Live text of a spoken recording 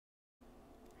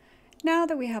Now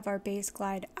that we have our Base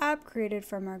Glide app created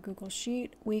from our Google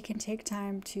Sheet, we can take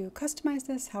time to customize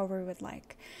this however we would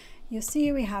like. You'll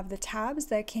see we have the tabs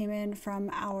that came in from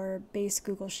our base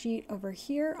Google Sheet over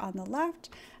here on the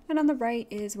left, and on the right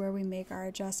is where we make our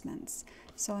adjustments.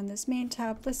 So on this main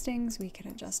tab, Listings, we can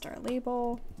adjust our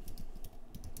label.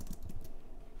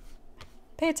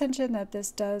 Pay attention that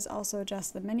this does also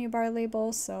adjust the menu bar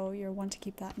label, so you'll want to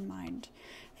keep that in mind.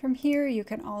 From here, you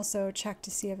can also check to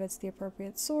see if it's the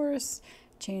appropriate source,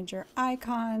 change your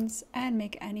icons, and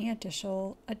make any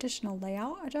additional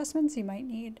layout adjustments you might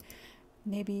need.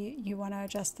 Maybe you want to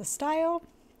adjust the style.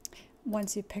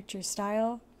 Once you've picked your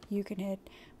style, you can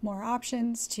hit more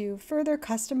options to further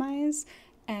customize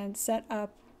and set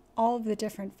up all of the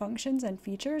different functions and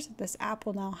features that this app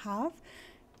will now have.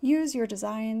 Use your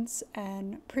designs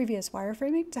and previous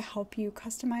wireframing to help you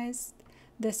customize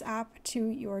this app to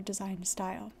your design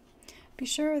style. Be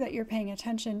sure that you're paying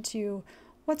attention to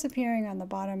what's appearing on the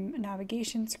bottom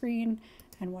navigation screen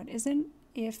and what isn't.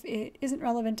 If it isn't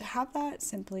relevant to have that,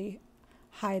 simply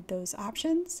hide those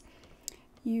options.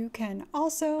 You can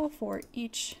also, for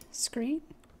each screen,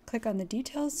 click on the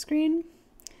details screen,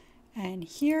 and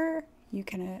here you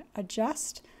can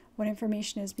adjust what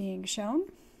information is being shown.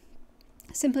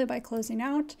 Simply by closing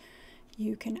out,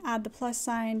 you can add the plus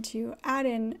sign to add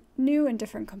in new and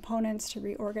different components to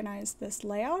reorganize this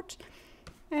layout.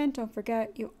 And don't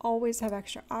forget, you always have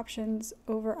extra options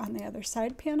over on the other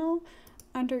side panel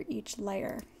under each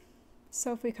layer.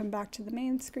 So if we come back to the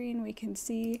main screen, we can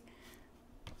see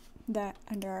that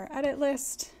under our edit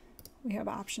list, we have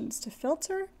options to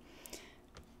filter,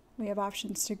 we have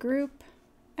options to group,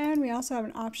 and we also have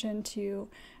an option to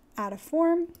add a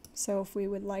form. So if we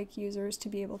would like users to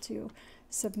be able to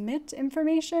submit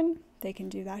information, they can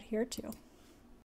do that here too.